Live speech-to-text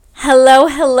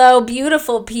Hello,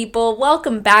 beautiful people.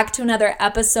 Welcome back to another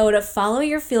episode of Follow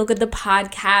Your Feel Good, the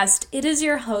podcast. It is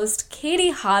your host,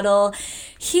 Katie Hoddle,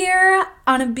 here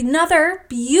on another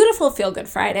beautiful Feel Good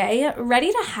Friday,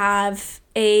 ready to have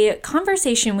a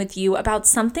conversation with you about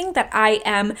something that I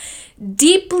am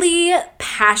deeply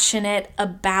passionate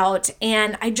about.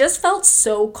 And I just felt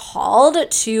so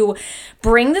called to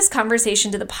bring this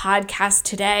conversation to the podcast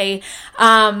today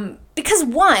because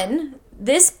one,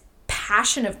 this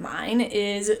passion of mine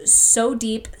is so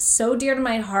deep, so dear to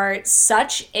my heart,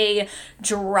 such a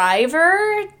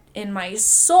driver in my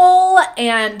soul,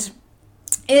 and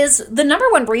is the number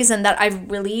one reason that I've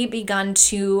really begun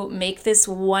to make this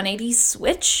 180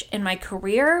 switch in my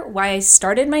career, why I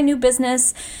started my new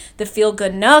business, the Feel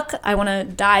Good Nook. I want to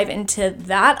dive into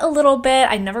that a little bit.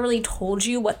 I never really told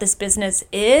you what this business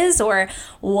is or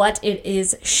what it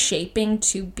is shaping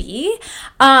to be.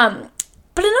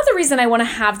 But another reason I want to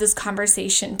have this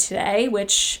conversation today,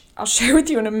 which I'll share with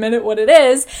you in a minute what it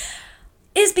is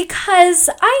because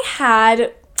I had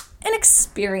an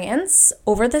experience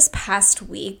over this past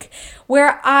week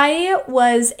where I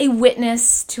was a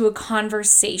witness to a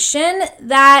conversation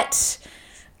that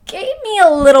gave me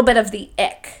a little bit of the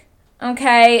ick,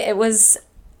 okay? It was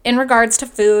in regards to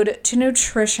food, to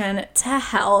nutrition, to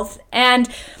health, and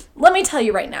let me tell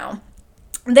you right now,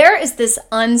 there is this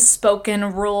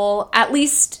unspoken rule, at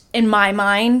least in my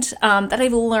mind, that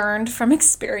I've learned from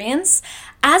experience.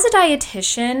 As a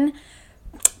dietitian,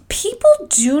 people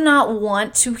do not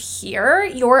want to hear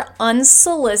your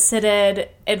unsolicited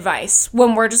advice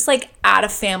when we're just like at a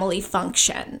family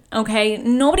function, okay?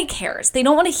 Nobody cares. They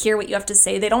don't want to hear what you have to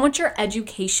say. They don't want your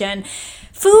education.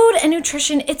 Food and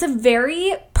nutrition, it's a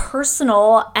very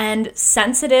personal and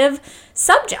sensitive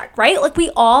subject, right? Like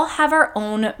we all have our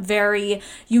own very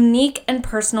unique and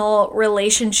personal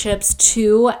relationships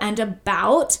to and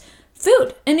about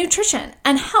food and nutrition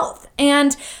and health.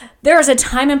 And there is a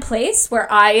time and place where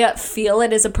I feel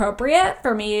it is appropriate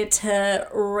for me to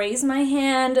raise my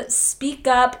hand, speak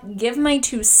up, give my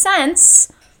 2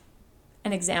 cents.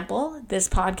 An example, this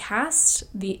podcast,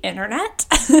 the internet.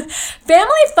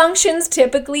 Family functions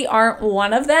typically aren't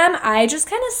one of them. I just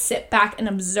kind of sit back and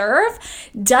observe.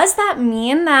 Does that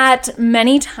mean that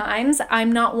many times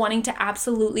I'm not wanting to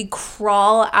absolutely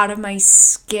crawl out of my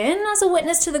skin as a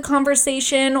witness to the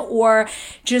conversation or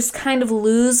just kind of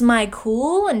lose my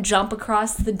cool and jump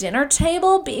across the dinner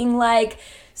table being like,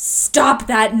 stop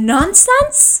that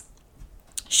nonsense?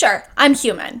 Sure, I'm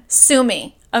human. Sue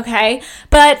me. Okay,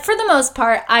 but for the most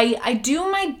part, I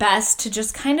do my best to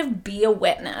just kind of be a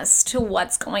witness to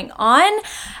what's going on,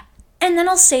 and then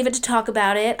I'll save it to talk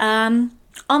about it on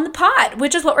the pod,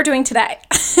 which is what we're doing today.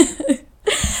 So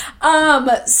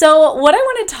what I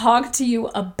want to talk to you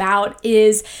about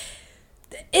is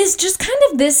just kind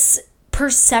of this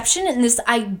perception and this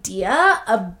idea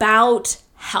about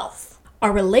health,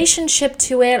 our relationship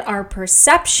to it, our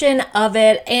perception of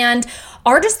it, and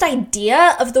our just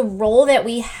idea of the role that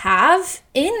we have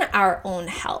in our own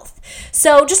health.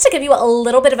 So just to give you a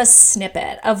little bit of a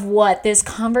snippet of what this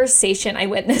conversation I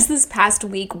witnessed this past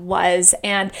week was,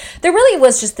 and there really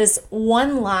was just this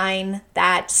one line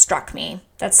that struck me,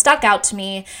 that stuck out to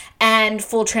me, and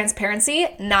full transparency,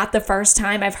 not the first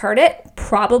time I've heard it,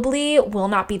 probably will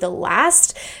not be the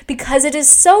last, because it is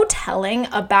so telling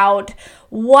about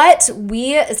what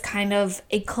we as kind of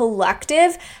a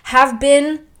collective have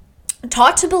been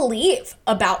taught to believe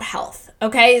about health,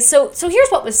 okay? So here's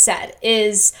what was said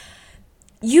is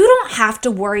you don't have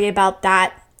to worry about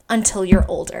that until you're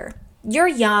older. You're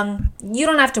young. You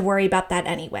don't have to worry about that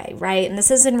anyway, right? And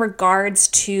this is in regards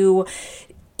to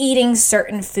eating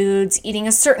certain foods, eating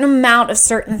a certain amount of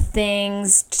certain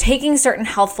things, taking certain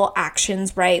healthful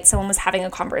actions, right? Someone was having a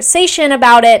conversation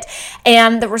about it,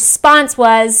 and the response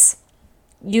was,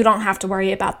 you don't have to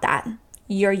worry about that.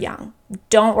 You're young.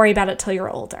 Don't worry about it till you're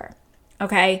older.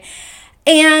 Okay,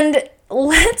 and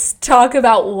let's talk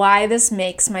about why this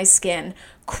makes my skin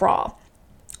crawl.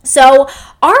 So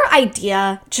our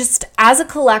idea, just as a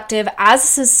collective, as a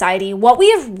society, what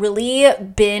we have really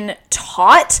been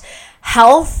taught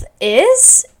health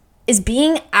is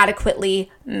being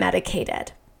adequately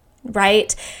medicated,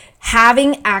 right?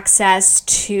 Having access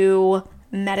to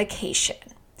medication,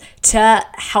 to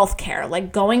healthcare,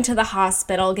 like going to the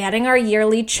hospital, getting our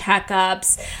yearly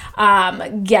checkups,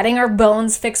 getting our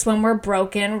bones fixed when we're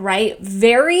broken, right?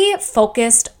 Very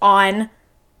focused on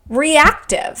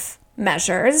reactive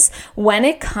measures when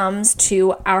it comes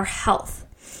to our health.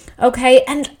 Okay,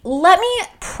 and let me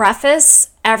preface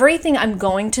everything I'm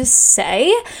going to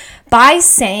say by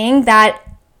saying that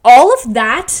all of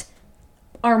that,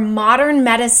 our modern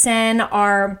medicine,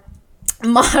 our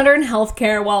modern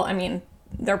healthcare, well, I mean,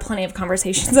 there are plenty of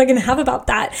conversations I can have about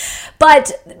that,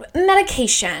 but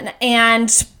medication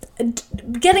and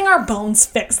getting our bones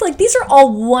fixed, like these are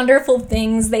all wonderful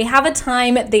things. They have a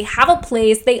time, they have a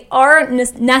place, they are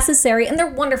necessary, and they're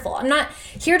wonderful. I'm not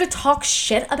here to talk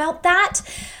shit about that.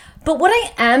 But what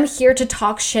I am here to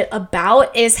talk shit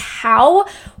about is how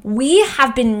we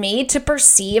have been made to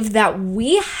perceive that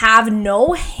we have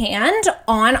no hand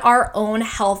on our own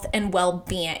health and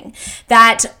well-being.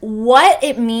 That what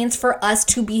it means for us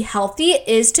to be healthy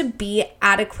is to be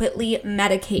adequately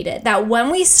medicated. That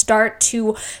when we start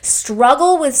to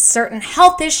struggle with certain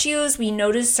health issues, we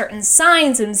notice certain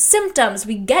signs and symptoms,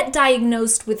 we get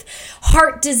diagnosed with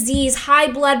heart disease,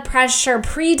 high blood pressure,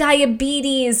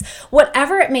 pre-diabetes,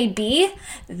 whatever it may be,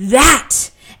 that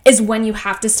is when you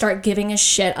have to start giving a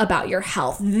shit about your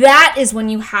health. That is when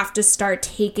you have to start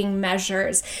taking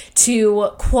measures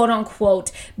to quote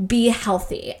unquote be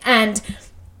healthy. And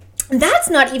that's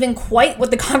not even quite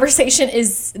what the conversation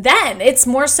is then. It's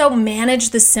more so manage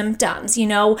the symptoms,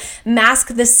 mask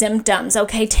the symptoms,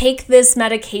 okay? Take this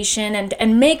medication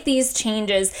and make these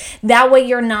changes. That way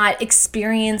you're not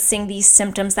experiencing these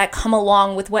symptoms that come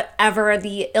along with whatever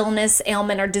the illness,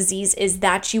 ailment, or disease is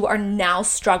that you are now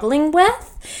struggling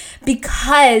with,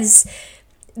 because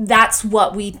that's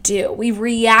what we do. We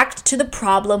react to the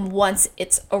problem once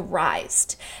it's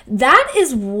arised. That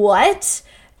is what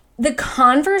the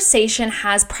conversation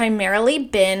has primarily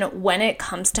been when it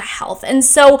comes to health. And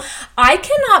so I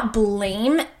cannot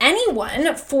blame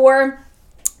anyone for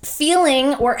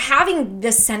feeling or having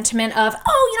this sentiment of,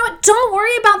 don't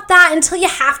worry about that until you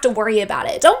have to worry about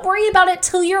it. Don't worry about it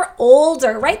till you're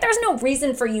older, right? There's no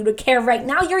reason for you to care right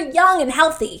now. You're young and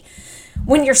healthy.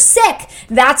 When you're sick,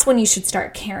 that's when you should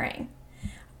start caring.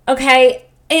 Okay?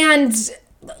 And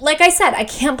like I said, I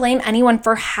can't blame anyone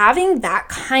for having that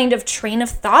kind of train of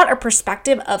thought or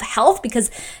perspective of health,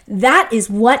 because that is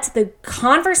what the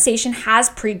conversation has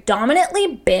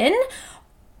predominantly been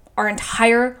our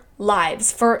entire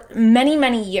lives for many,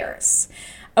 many years.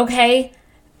 Okay?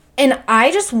 And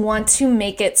I just want to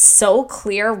make it so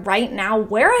clear right now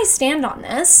where I stand on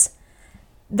this.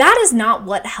 That is not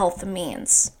what health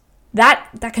means. That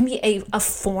can be a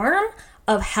form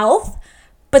of health,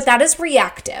 but that is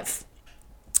reactive.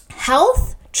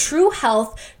 Health, true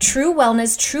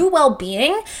wellness, true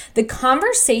well-being, the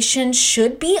conversation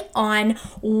should be on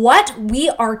what we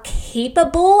are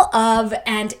capable of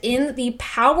and in the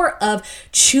power of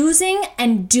choosing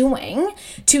and doing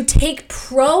to take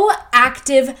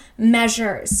proactive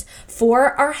measures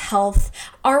for our health,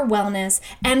 our wellness,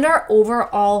 and our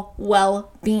overall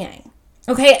well-being.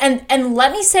 Okay, and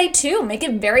let me say too, make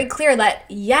it very clear that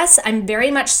yes, I'm very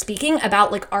much speaking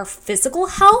about like our physical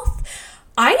health.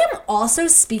 I am also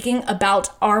speaking about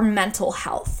our mental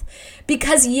health,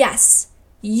 because yes,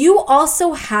 you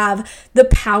also have the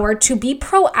power to be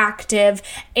proactive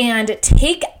and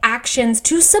take actions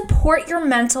to support your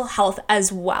mental health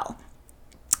as well.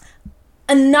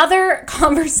 Another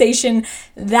conversation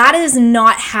that is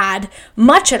not had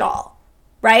much at all,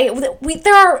 right?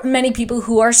 There are many people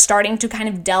who are starting to kind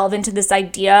of delve into this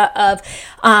idea of,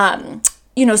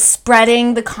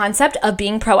 spreading the concept of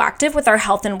being proactive with our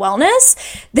health and wellness.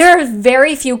 There are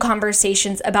very few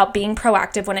conversations about being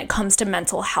proactive when it comes to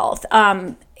mental health.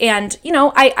 I'm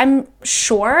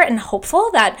sure and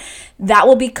hopeful that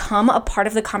will become a part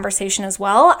of the conversation as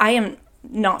well. I am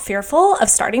not fearful of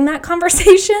starting that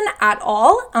conversation at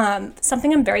all.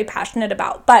 Something I'm very passionate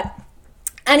about. But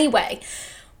anyway,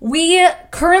 we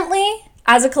currently,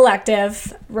 as a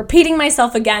collective, repeating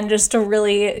myself again just to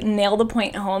really nail the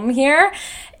point home here,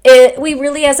 we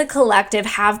really as a collective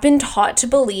have been taught to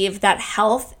believe that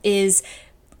health is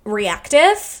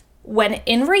reactive, when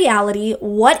in reality,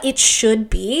 what it should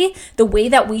be, the way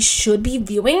that we should be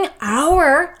viewing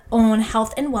our own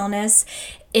health and wellness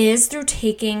is through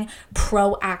taking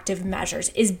proactive measures,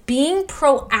 is being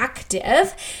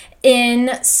proactive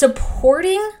in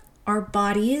supporting our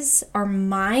bodies, our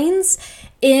minds,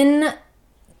 in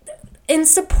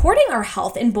supporting our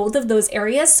health in both of those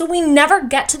areas, so we never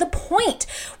get to the point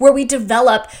where we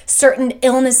develop certain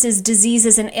illnesses,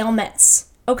 diseases, and ailments.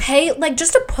 Okay? Like,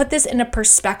 just to put this into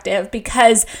perspective,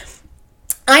 because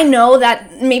I know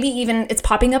that maybe even it's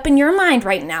popping up in your mind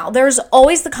right now. There's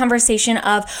always the conversation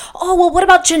of, oh, well, what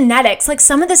about genetics? Like,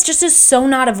 some of this just is so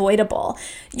not avoidable.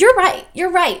 You're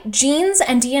right. Genes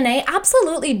and DNA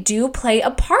absolutely do play a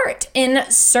part in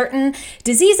certain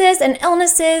diseases and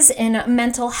illnesses, in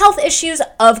mental health issues.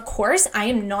 Of course, I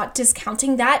am not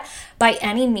discounting that by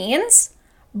any means,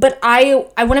 but I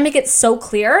want to make it so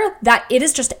clear that it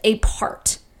is just a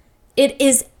part. It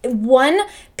is one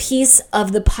piece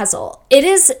of the puzzle. It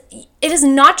is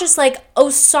not just like, oh,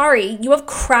 sorry, you have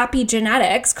crappy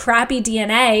genetics, crappy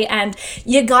DNA, and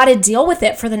you got to deal with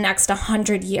it for the next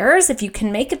 100 years if you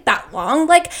can make it that long.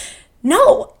 Like,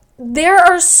 no, there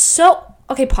are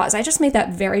okay, pause. I just made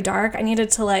that very dark. I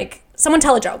needed to someone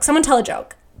tell a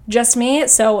joke. Just me.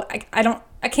 So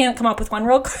I can't come up with one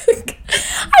real quick.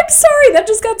 I'm sorry. That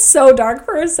just got so dark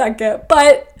for a second,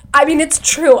 but I mean, it's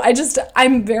true.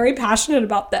 I'm very passionate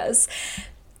about this.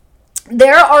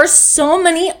 There are so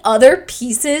many other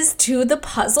pieces to the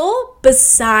puzzle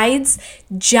besides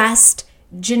just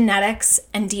genetics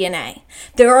and DNA.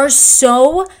 There are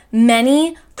so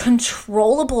many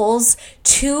controllables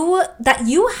that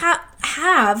you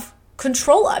have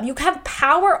control of. You have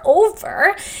power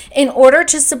over in order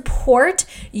to support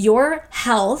your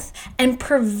health and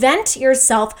prevent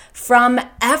yourself from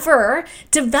ever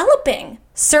developing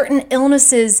certain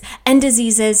illnesses and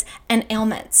diseases and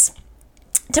ailments.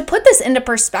 To put this into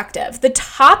perspective, the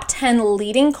top 10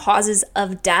 leading causes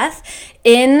of death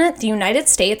in the United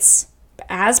States,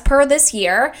 as per this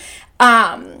year,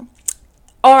 are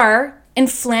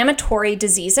inflammatory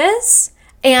diseases,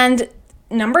 and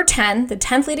number 10, the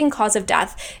 10th leading cause of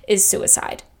death, is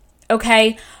suicide.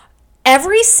 Okay?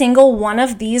 Every single one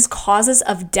of these causes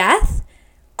of death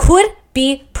could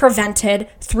be prevented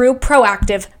through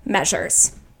proactive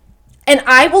measures. And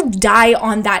I will die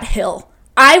on that hill.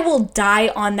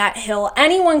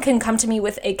 Anyone can come to me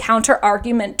with a counter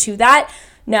argument to that.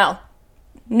 No.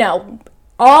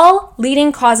 All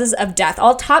leading causes of death,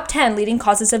 all top 10 leading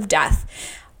causes of death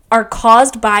are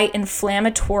caused by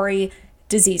inflammatory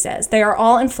diseases. They are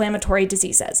all inflammatory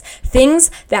diseases.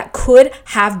 Things that could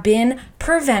have been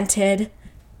prevented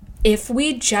if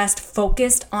we just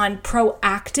focused on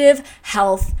proactive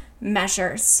health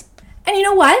measures. And you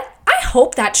know what? I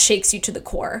hope that shakes you to the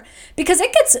core, because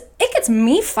it gets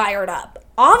me fired up.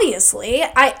 Obviously,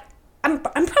 I'm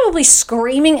probably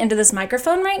screaming into this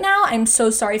microphone right now. I'm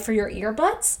so sorry for your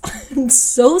earbuds. I'm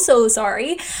so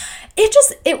sorry.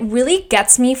 It really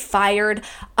gets me fired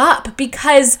up,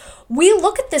 because we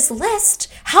look at this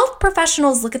list, health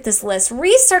professionals look at this list,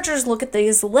 researchers look at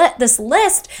this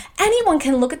list, anyone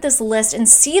can look at this list and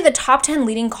see the top 10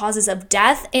 leading causes of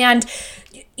death. And,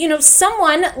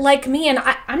 someone like me, and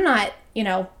I'm not,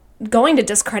 going to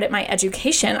discredit my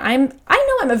education. I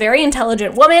know I'm a very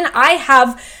intelligent woman. I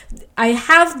have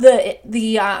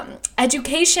the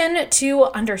education to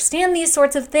understand these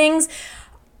sorts of things,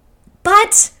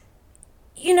 but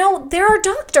there are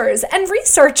doctors and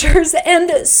researchers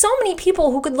and so many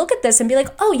people who could look at this and be like,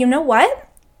 oh, you know what?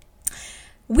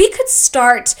 We could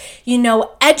start,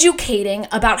 educating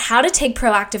about how to take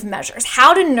proactive measures,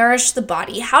 how to nourish the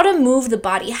body, how to move the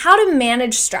body, how to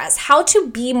manage stress, how to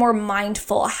be more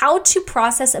mindful, how to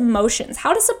process emotions,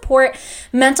 how to support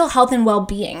mental health and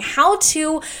well-being, how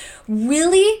to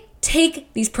really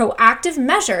take these proactive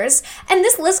measures. And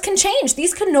this list can change.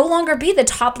 These could no longer be the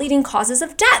top leading causes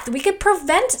of death. We could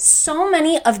prevent so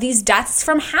many of these deaths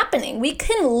from happening. We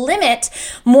can limit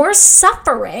more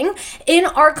suffering in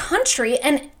our country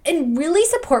and really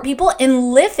support people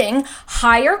in living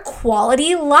higher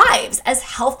quality lives as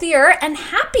healthier and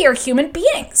happier human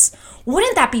beings.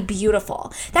 Wouldn't that be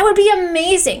beautiful? That would be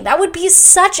amazing. That would be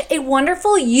such a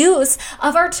wonderful use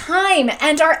of our time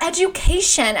and our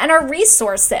education and our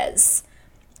resources.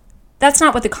 That's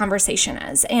not what the conversation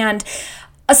is. And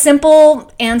a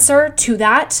simple answer to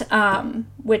that,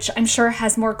 which I'm sure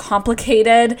has more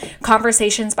complicated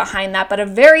conversations behind that, but a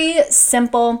very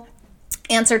simple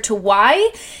answer to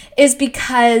why is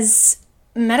because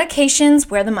medication's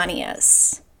where the money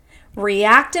is.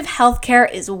 Reactive healthcare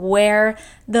is where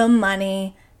the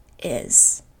money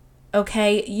is.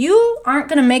 Okay, you aren't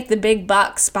going to make the big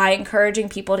bucks by encouraging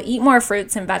people to eat more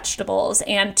fruits and vegetables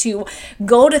and to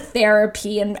go to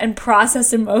therapy and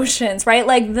process emotions, right?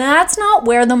 Like, that's not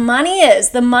where the money is.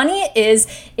 The money is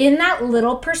in that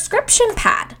little prescription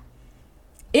pad.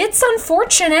 It's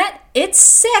unfortunate. It's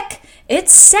sick.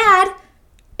 It's sad.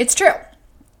 It's true.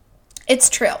 It's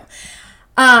true.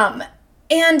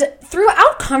 And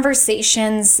throughout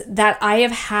conversations that I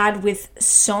have had with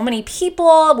so many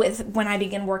people, when I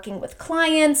begin working with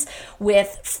clients,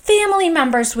 with family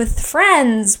members, with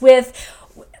friends, with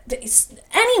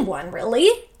anyone really,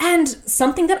 and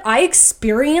something that I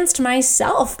experienced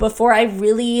myself before I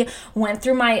really went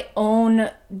through my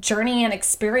own journey and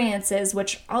experiences,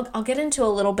 which I'll get into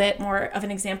a little bit more of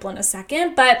an example in a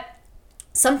second, but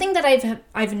something that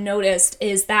I've noticed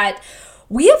is that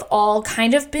we have all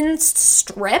kind of been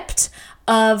stripped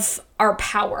of our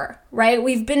power, right?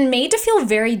 We've been made to feel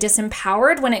very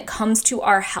disempowered when it comes to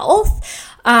our health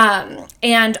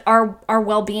and our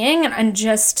well-being and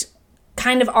just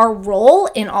kind of our role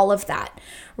in all of that,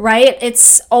 right?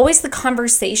 It's always the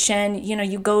conversation,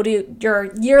 you go to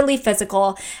your yearly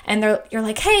physical and you're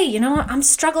like, hey, I'm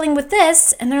struggling with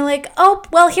this. And they're like, oh,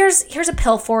 well, here's a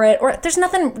pill for it. Or there's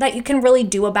nothing that you can really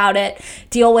do about it,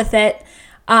 deal with it.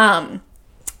 A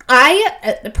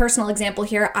personal example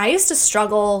here, I used to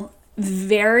struggle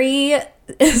very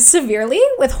severely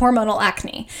with hormonal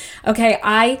acne. Okay,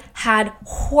 I had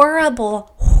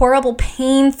horrible,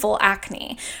 painful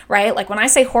acne, right? Like when I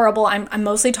say horrible, I'm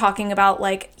mostly talking about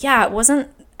like, yeah,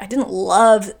 I didn't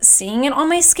love seeing it on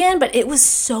my skin, but it was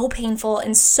so painful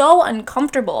and so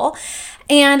uncomfortable.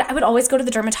 And I would always go to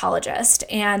the dermatologist,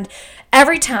 and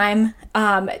every time,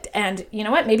 and you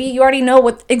know what, maybe you already know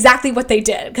exactly what they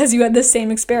did because you had the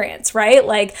same experience, right?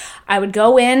 Like I would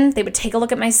go in, they would take a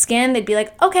look at my skin, they'd be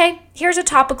like, okay, here's a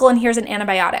topical and here's an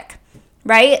antibiotic,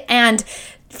 right? And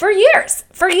for years,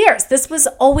 this was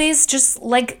always just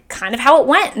like kind of how it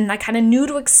went. And I kind of knew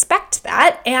to expect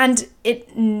that, and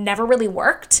it never really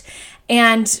worked.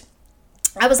 And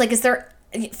I was like,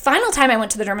 final time I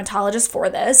went to the dermatologist for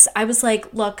this, I was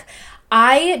like, look,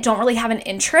 I don't really have an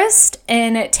interest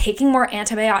in taking more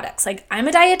antibiotics. Like I'm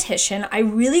a dietitian. I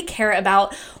really care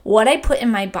about what I put in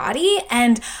my body.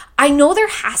 And I know there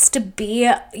has to be,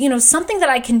 something that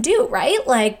I can do, right?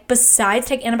 Like besides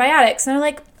take antibiotics. And they're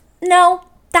like, no,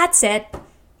 that's it.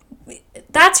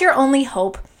 That's your only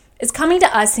hope is coming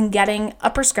to us and getting a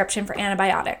prescription for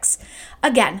antibiotics.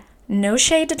 Again, no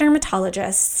shade to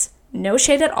dermatologists, no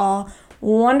shade at all.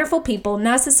 Wonderful people,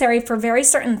 necessary for very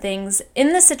certain things. In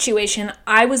this situation,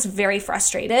 I was very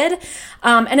frustrated,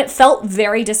 and it felt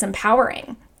very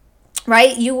disempowering,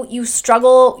 right? You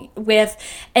struggle with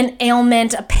an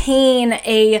ailment, a pain,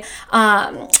 a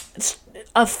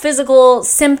physical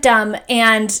symptom,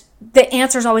 and the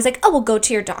answer is always like, oh, we'll go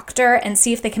to your doctor and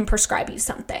see if they can prescribe you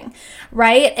something,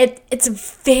 right?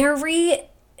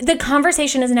 The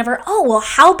conversation is never, oh, well,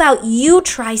 how about you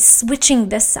try switching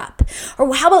this up?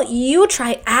 Or how about you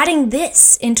try adding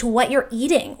this into what you're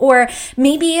eating? Or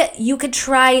maybe you could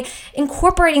try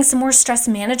incorporating some more stress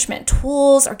management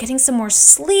tools or getting some more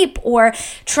sleep or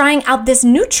trying out this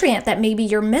nutrient that maybe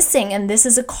you're missing and this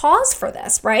is a cause for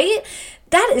this, right?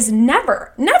 That is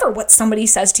never what somebody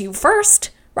says to you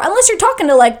first. Unless you're talking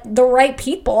to like the right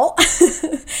people.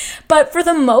 But for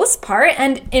the most part,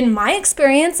 and in my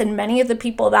experience and many of the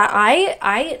people that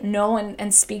I know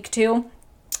and speak to,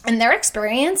 in their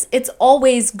experience, it's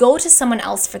always go to someone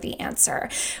else for the answer.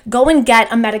 Go and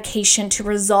get a medication to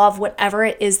resolve whatever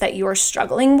it is that you are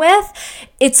struggling with.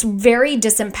 It's very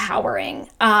disempowering.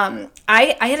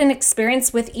 I had an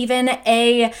experience with even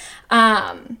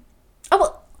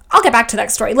I'll get back to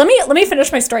that story. Let me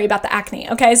finish my story about the acne.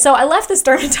 Okay, so I left this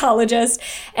dermatologist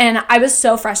and I was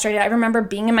so frustrated. I remember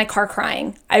being in my car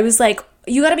crying. I was like,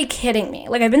 you gotta be kidding me.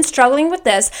 Like I've been struggling with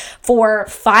this for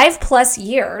 5+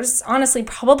 years, honestly,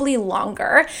 probably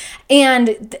longer.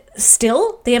 And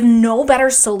still they have no better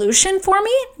solution for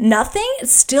me. Nothing.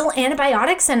 It's still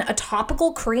antibiotics and a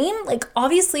topical cream. Like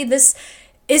obviously this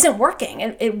isn't working.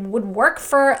 It would work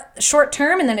for short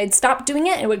term and then I'd stop doing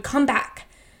it and it would come back.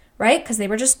 Right? Because they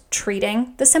were just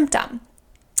treating the symptom.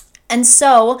 And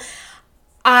so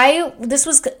this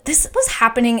was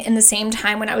happening in the same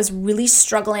time when I was really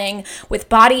struggling with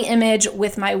body image,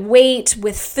 with my weight,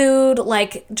 with food,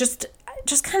 like just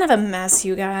kind of a mess,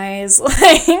 you guys. Like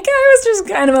I was just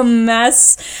kind of a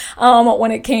mess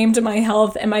when it came to my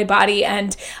health and my body.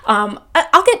 And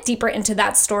I'll get deeper into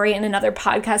that story in another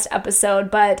podcast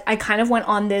episode, but I kind of went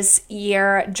on this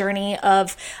year journey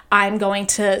of I'm going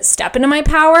to step into my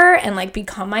power and like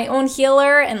become my own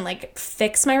healer and like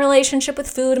fix my relationship with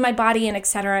food and my body and et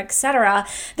cetera, et cetera.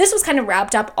 This was kind of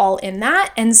wrapped up all in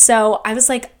that. And so I was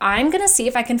like, I'm going to see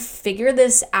if I can figure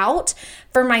this out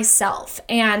for myself.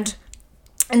 And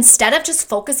instead of just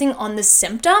focusing on the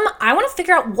symptom, I want to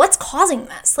figure out what's causing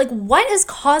this. Like, what is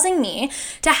causing me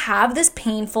to have this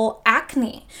painful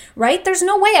acne, right? There's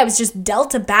no way I was just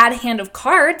dealt a bad hand of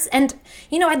cards. And,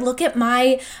 I'd look at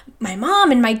my mom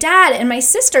and my dad and my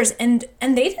sisters and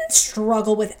they didn't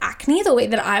struggle with acne the way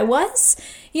that I was.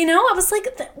 I was like,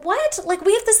 what? Like,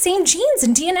 we have the same genes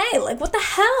and DNA. Like, what the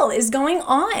hell is going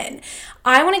on?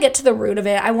 I want to get to the root of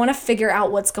it. I want to figure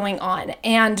out what's going on.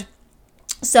 And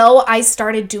so I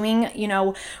started doing,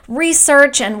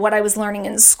 research and what I was learning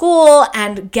in school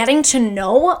and getting to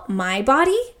know my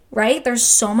body, right? There's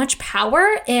so much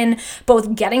power in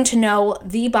both getting to know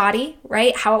the body,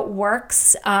 right? How it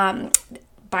works,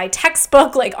 by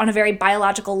textbook, like on a very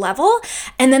biological level.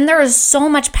 And then there is so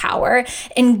much power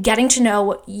in getting to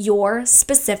know your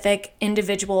specific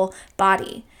individual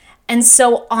body. And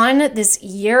so on this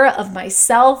year of my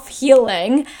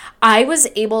self-healing, I was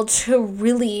able to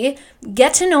really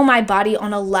get to know my body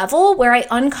on a level where I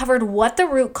uncovered what the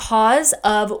root cause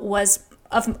of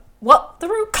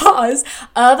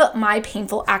my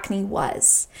painful acne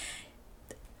was.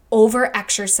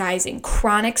 Over-exercising,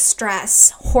 chronic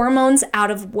stress, hormones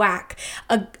out of whack,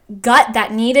 a gut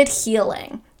that needed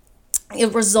healing, a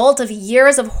result of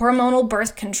years of hormonal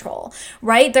birth control,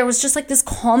 right? There was just like this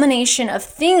culmination of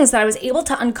things that I was able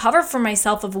to uncover for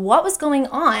myself of what was going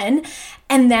on,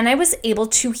 and then I was able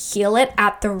to heal it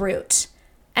at the root.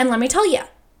 And let me tell you,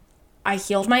 I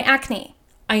healed my acne.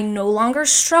 I no longer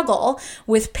struggle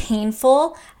with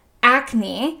painful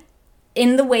acne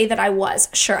in the way that I was.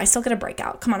 Sure, I still get a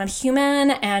breakout. Come on, I'm human.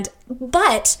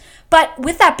 But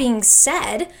with that being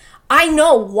said, I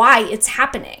know why it's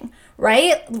happening,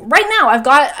 right? Right now,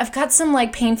 I've got some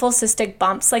like painful cystic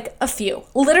bumps, like a few.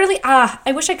 Literally,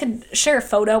 I wish I could share a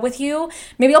photo with you.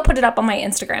 Maybe I'll put it up on my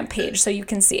Instagram page so you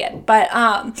can see it. But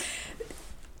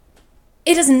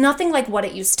it is nothing like what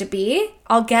it used to be.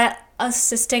 I'll get a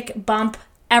cystic bump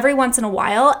every once in a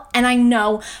while, and I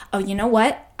know, oh, you know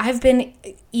what? I've been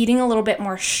eating a little bit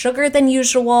more sugar than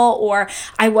usual, or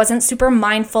I wasn't super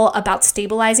mindful about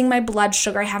stabilizing my blood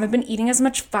sugar. I haven't been eating as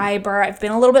much fiber. I've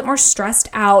been a little bit more stressed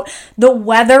out. The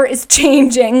weather is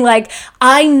changing. Like,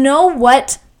 I know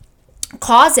what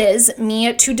causes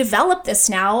me to develop this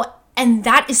now. And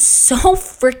that is so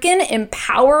freaking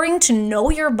empowering to know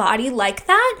your body like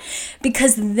that,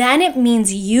 because then it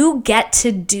means you get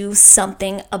to do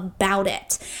something about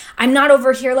it. I'm not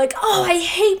over here like, oh, I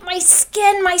hate my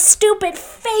skin, my stupid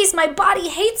face, my body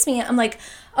hates me. I'm like,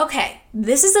 okay,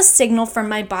 this is a signal from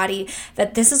my body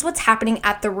that this is what's happening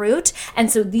at the root.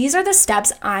 And so these are the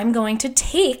steps I'm going to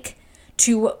take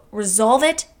to resolve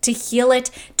it, to heal it,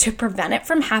 to prevent it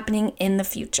from happening in the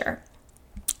future.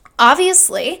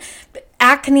 Obviously,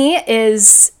 acne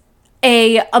is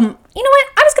you know what?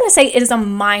 I was going to say it is a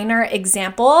minor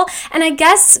example. And I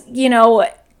guess,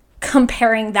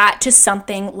 comparing that to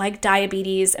something like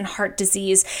diabetes and heart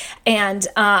disease and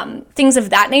things of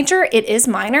that nature, it is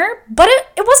minor, but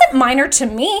it wasn't minor to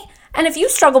me. And if you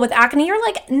struggle with acne, you're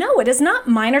like, no, it is not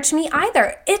minor to me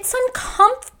either. It's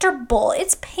uncomfortable.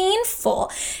 It's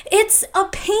painful. It's a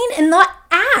pain in the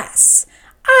ass.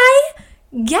 I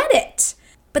get it.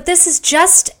 But this is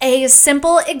just a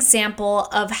simple example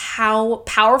of how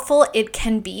powerful it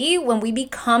can be when we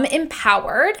become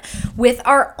empowered with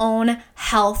our own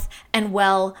health and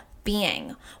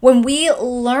well-being. When we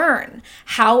learn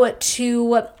how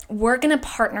to work in a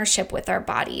partnership with our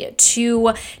body,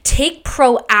 to take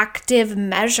proactive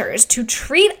measures, to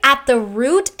treat at the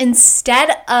root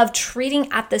instead of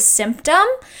treating at the symptom,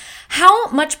 how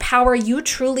much power you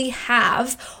truly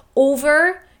have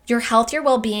over your health, your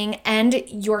well-being, and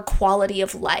your quality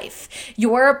of life,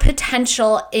 your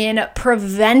potential in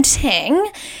preventing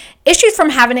issues from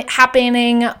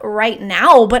happening right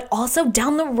now, but also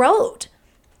down the road,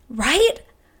 right?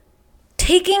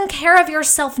 Taking care of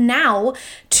yourself now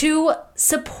to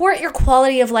support your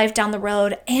quality of life down the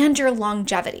road and your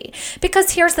longevity.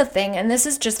 Because here's the thing, and this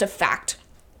is just a fact.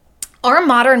 Our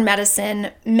modern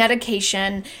medicine,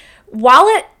 medication, while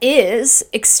it is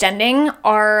extending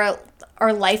our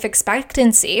life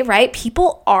expectancy, right?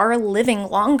 People are living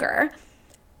longer.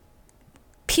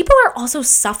 People are also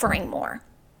suffering more.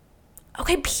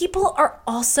 Okay, people are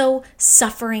also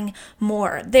suffering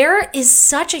more. There is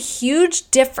such a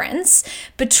huge difference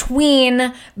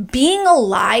between being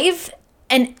alive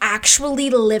and actually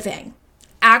living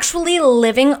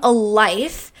a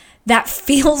life that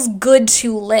feels good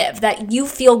to live, that you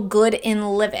feel good in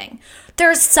living.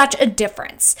 There's such a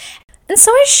difference. And so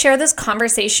I share this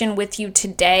conversation with you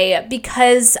today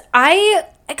because I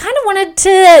kind of wanted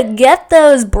to get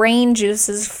those brain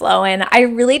juices flowing. I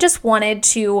really just wanted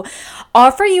to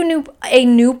offer you a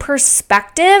new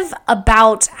perspective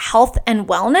about health and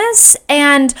wellness,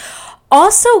 and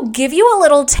also give you a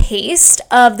little taste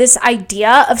of this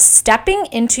idea of stepping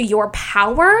into your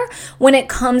power when it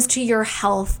comes to your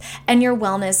health and your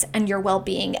wellness and your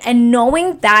well-being, and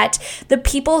knowing that the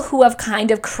people who have kind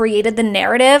of created the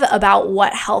narrative about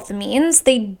what health means,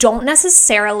 they don't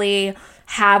necessarily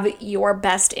have your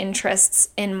best interests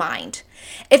in mind.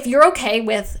 If you're okay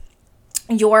with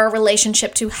your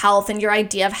relationship to health and your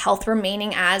idea of health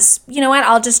remaining as, you know what,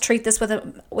 I'll just treat this with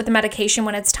a medication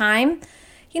when it's time,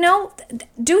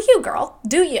 do you, girl,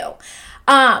 do you.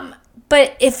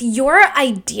 But if your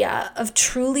idea of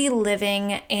truly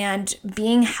living and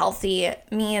being healthy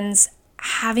means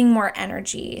having more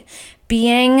energy,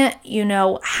 being,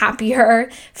 happier,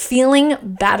 feeling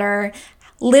better,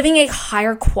 living a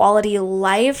higher quality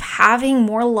life, having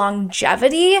more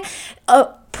longevity,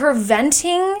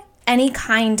 preventing any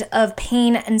kind of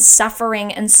pain and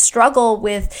suffering and struggle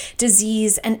with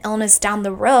disease and illness down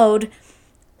the road,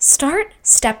 start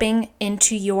stepping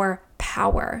into your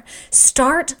power.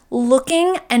 Start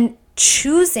looking and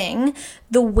choosing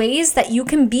the ways that you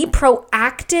can be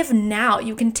proactive now.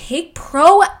 You can take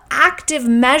proactive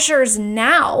measures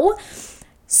now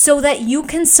so that you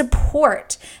can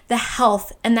support the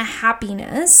health and the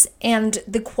happiness and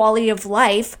the quality of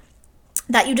life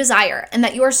that you desire and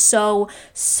that you are so,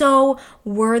 so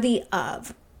worthy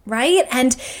of, right?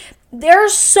 And there are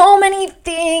so many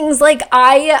things, like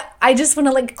I just want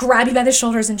to like grab you by the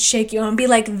shoulders and shake you and be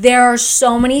like, there are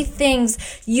so many things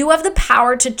you have the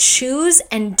power to choose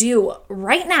and do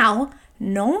right now,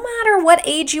 no matter what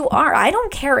age you are. I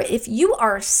don't care if you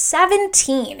are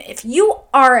 17, if you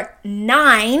are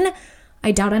 9,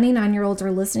 I doubt any 9-year-olds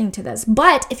are listening to this,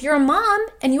 but if you're a mom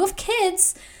and you have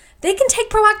kids, they can take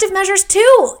proactive measures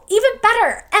too, even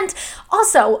better. And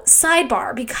also,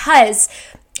 sidebar, because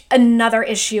another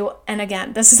issue, and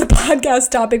again, this is a podcast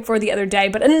topic for the other day,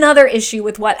 but another issue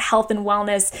with what health and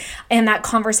wellness and that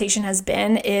conversation has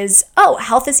been is,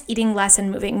 health is eating less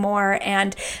and moving more,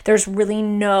 and there's really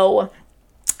no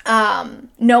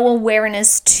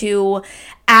awareness to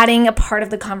adding a part of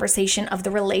the conversation of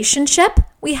the relationship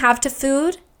we have to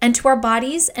food and to our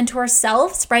bodies and to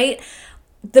ourselves, right?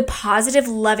 The positive,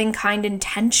 loving, kind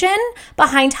intention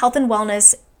behind health and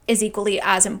wellness is equally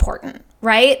as important,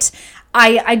 right?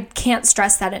 I can't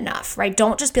stress that enough, right?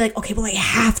 Don't just be like, okay, well, I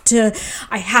have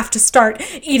to start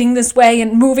eating this way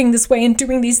and moving this way and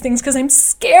doing these things because I'm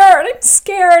scared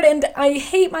and I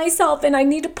hate myself and I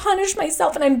need to punish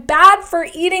myself and I'm bad for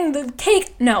eating the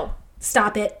cake. No,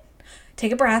 stop it.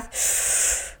 Take a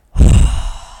breath.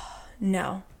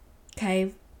 No,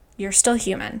 okay? You're still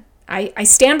human. I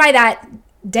stand by that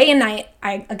day and night.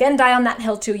 I again die on that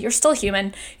hill too. You're still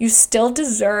human. You still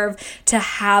deserve to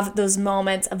have those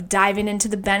moments of diving into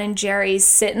the Ben and Jerry's,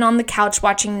 sitting on the couch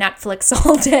watching Netflix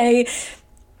all day.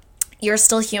 You're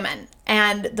still human.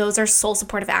 And those are soul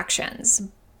supportive actions.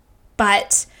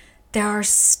 But there are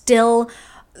still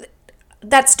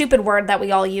that stupid word that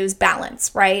we all use,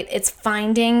 balance, right? It's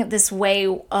finding this way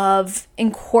of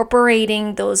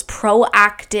incorporating those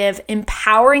proactive,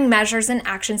 empowering measures and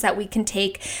actions that we can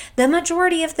take the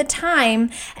majority of the time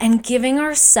and giving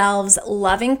ourselves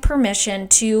loving permission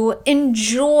to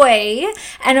enjoy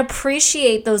and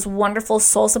appreciate those wonderful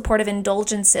soul supportive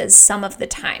indulgences some of the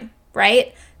time,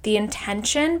 right? The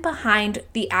intention behind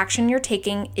the action you're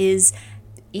taking is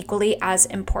equally as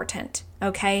important,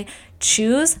 okay?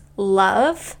 Choose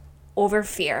love over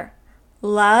fear,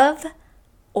 love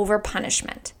over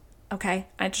punishment, okay?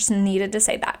 I just needed to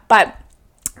say that. But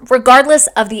regardless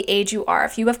of the age you are,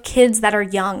 if you have kids that are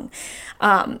young,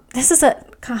 I'm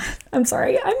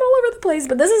sorry, I'm all over the place,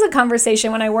 but this is a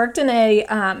conversation when I worked in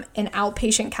an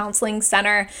outpatient counseling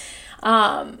center.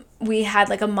 We had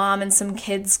like a mom and some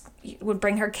kids would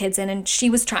bring her kids in, and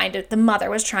the mother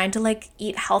was trying to like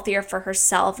eat healthier for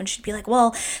herself. And she'd be like,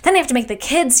 well, then I have to make the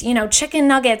kids, chicken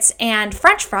nuggets and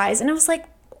French fries. And I was like,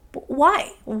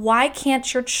 why? Why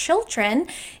can't your children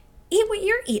eat what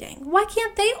you're eating? Why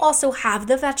can't they also have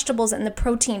the vegetables and the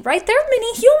protein, right? They're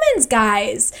mini humans,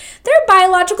 guys. Their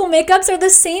biological makeups are the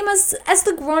same as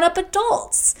the grown-up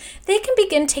adults. They can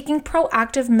begin taking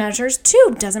proactive measures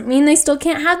too. Doesn't mean they still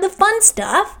can't have the fun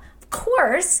stuff, of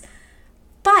course,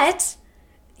 but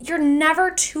you're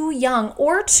never too young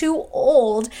or too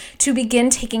old to begin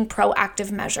taking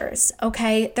proactive measures,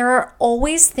 okay? There are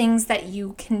always things that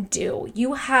you can do.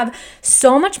 You have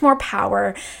so much more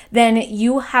power than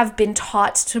you have been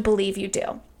taught to believe you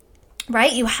do,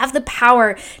 right? You have the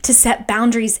power to set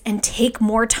boundaries and take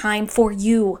more time for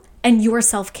you and your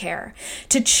self-care,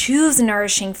 to choose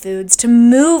nourishing foods, to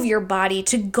move your body,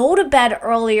 to go to bed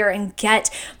earlier and get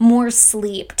more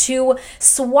sleep, to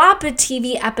swap a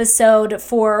TV episode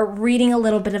for reading a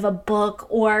little bit of a book,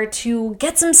 or to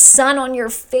get some sun on your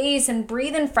face and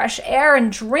breathe in fresh air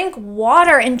and drink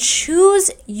water and choose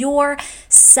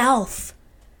yourself.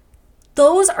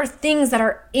 Those are things that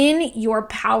are in your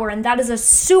power, and that is a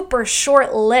super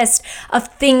short list of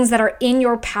things that are in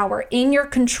your power, in your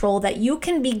control, that you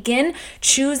can begin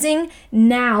choosing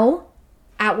now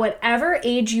at whatever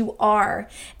age you are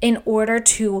in order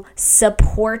to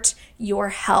support your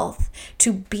health,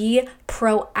 to be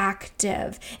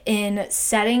proactive in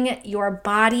setting your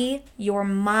body, your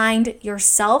mind,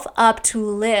 yourself up to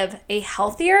live a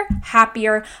healthier,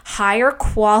 happier, higher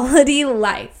quality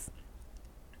life.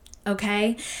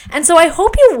 Okay? And so I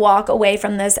hope you walk away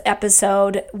from this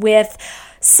episode with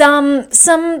some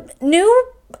new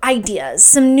ideas,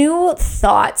 some new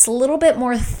thoughts, a little bit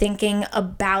more thinking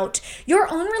about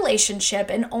your own relationship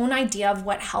and own idea of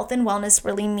what health and wellness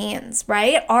really means,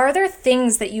 right? Are there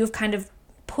things that you've kind of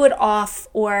put off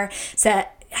or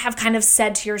have kind of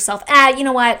said to yourself, you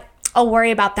know what? I'll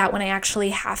worry about that when I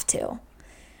actually have to.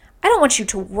 I don't want you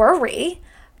to worry,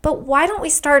 but why don't we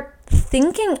start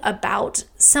thinking about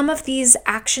some of these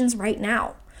actions right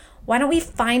now? Why don't we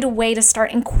find a way to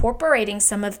start incorporating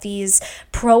some of these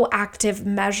proactive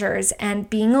measures and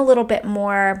being a little bit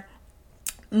more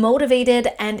motivated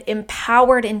and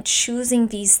empowered in choosing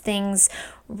these things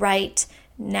right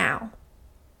now?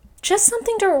 Just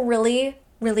something to really,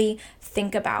 really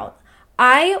think about.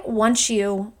 I want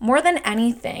you, more than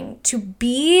anything, to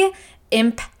be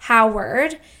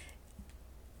empowered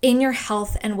in your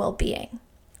health and well-being,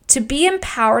 to be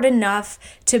empowered enough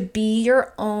to be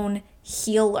your own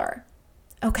healer,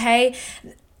 okay?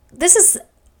 This is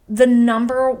the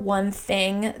number one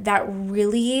thing that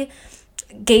really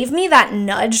gave me that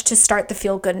nudge to start the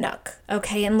Feel Good Nook,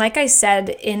 okay? And like I said,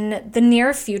 in the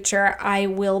near future, I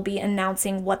will be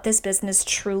announcing what this business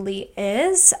truly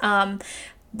is.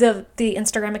 The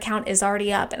Instagram account is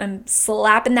already up and I'm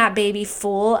slapping that baby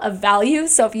full of value.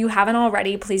 So if you haven't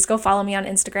already, please go follow me on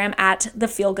Instagram at the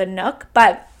Feel Good Nook.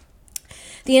 But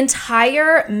the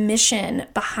entire mission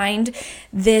behind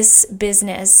this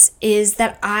business is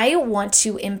that I want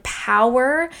to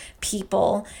empower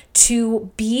people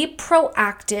to be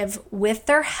proactive with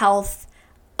their health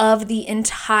of the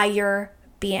entire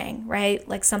being, right?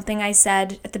 Like something I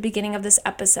said at the beginning of this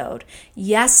episode.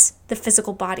 Yes, the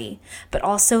physical body, but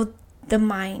also the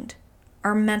mind,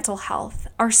 our mental health,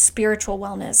 our spiritual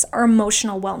wellness, our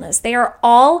emotional wellness. They are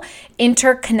all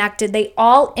interconnected. They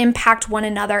all impact one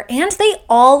another and they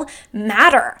all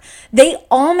matter. They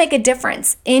all make a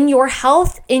difference in your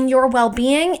health, in your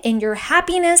well-being, in your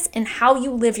happiness, in how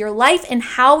you live your life, and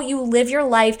how you live your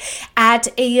life at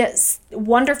a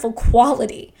wonderful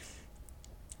quality,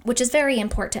 which is very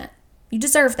important. You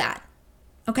deserve that.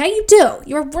 Okay? You do.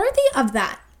 You're worthy of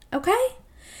that. Okay?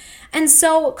 And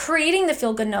so creating the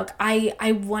Feel Good Nook,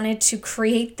 I wanted to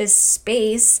create this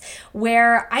space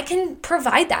where I can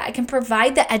provide that. I can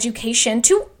provide the education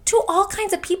to all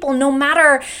kinds of people, no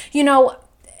matter,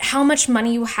 how much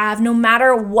money you have, no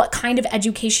matter what kind of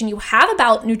education you have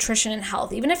about nutrition and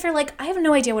health. Even if you're like, I have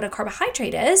no idea what a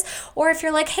carbohydrate is, or if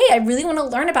you're like, hey, I really want to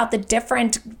learn about the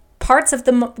different parts of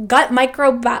the gut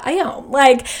microbiome.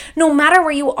 Like, no matter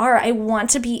where you are, I want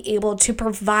to be able to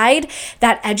provide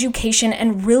that education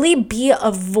and really be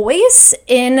a voice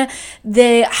in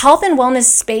the health and wellness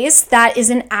space that is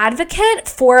an advocate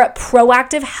for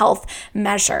proactive health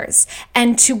measures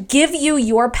and to give you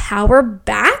your power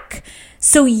back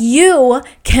so you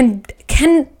can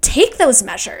take those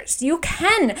measures. You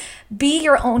can be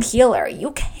your own healer.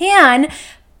 You can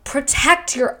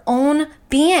protect your own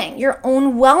being, your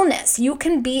own wellness. You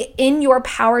can be in your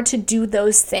power to do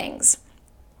those things.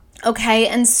 Okay,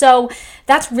 and so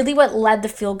that's really what led the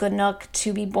Feel Good Nook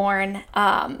to be born.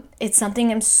 It's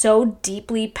something I'm so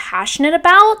deeply passionate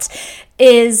about,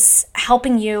 is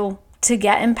helping you to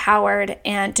get empowered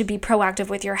and to be proactive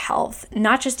with your health.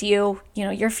 Not just you,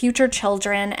 your future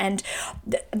children and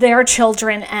their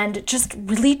children, and just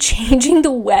really changing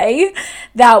the way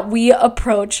that we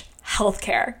approach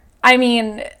healthcare. I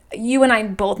mean, you and I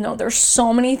both know there's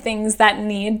so many things that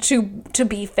need to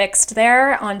be fixed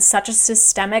there on such a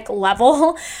systemic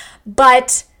level,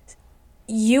 but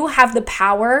you have the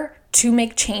power to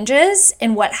make changes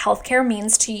in what healthcare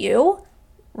means to you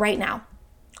right now.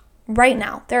 Right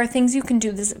now. There are things you can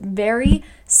do this very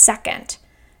second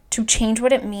to change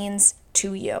what it means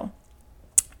to you.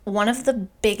 One of the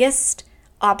biggest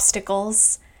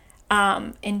obstacles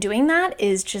in doing that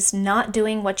is just not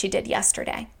doing what you did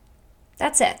yesterday.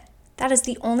 That's it. That is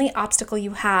the only obstacle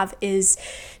you have, is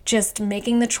just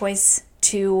making the choice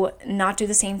to not do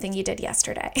the same thing you did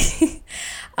yesterday.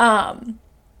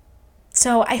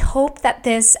 So I hope that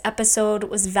this episode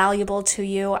was valuable to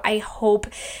you. I hope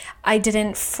I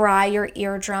didn't fry your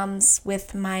eardrums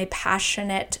with my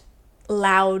passionate,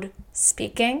 loud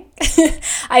speaking.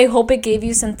 I hope it gave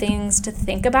you some things to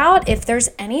think about. If there's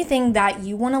anything that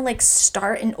you want to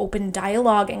start an open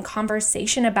dialogue and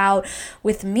conversation about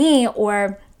with me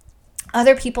or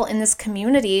other people in this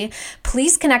community,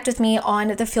 please connect with me on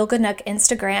the Feel Good Nook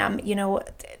Instagram.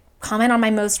 Comment on my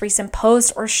most recent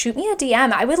post or shoot me a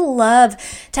DM. I would love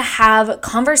to have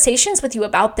conversations with you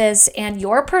about this and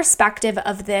your perspective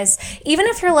of this. Even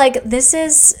if you're like, this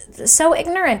is so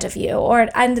ignorant of you,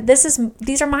 and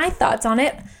these are my thoughts on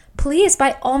it, please,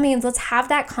 by all means, let's have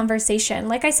that conversation.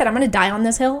 Like I said, I'm going to die on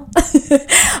this hill.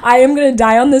 I am going to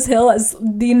die on this hill as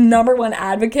the number one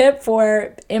advocate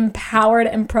for empowered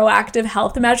and proactive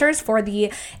health measures for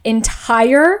the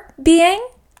entire being.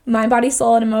 Mind, body,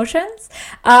 soul, and emotions.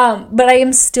 But I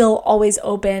am still always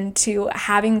open to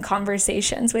having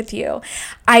conversations with you.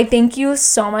 I thank you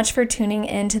so much for tuning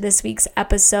in to this week's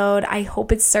episode. I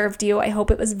hope it served you. I hope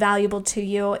it was valuable to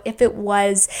you. If it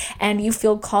was, and you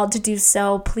feel called to do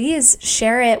so, please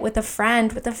share it with a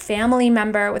friend, with a family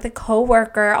member, with a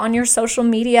coworker, on your social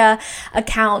media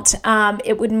account.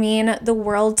 It would mean the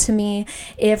world to me.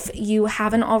 If you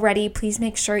haven't already, please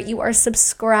make sure you are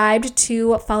subscribed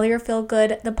to Follow Your Feel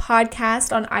Good, the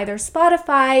podcast, on either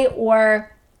Spotify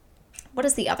or what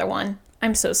is the other one?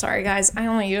 I'm so sorry, guys. I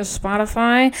only use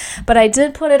Spotify, but I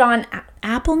did put it on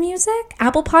Apple Music,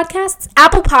 Apple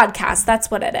Podcasts. That's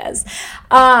what it is.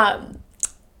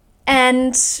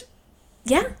 And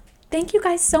yeah, thank you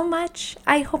guys so much.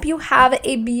 I hope you have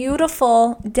a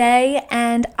beautiful day,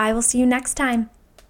 and I will see you next time.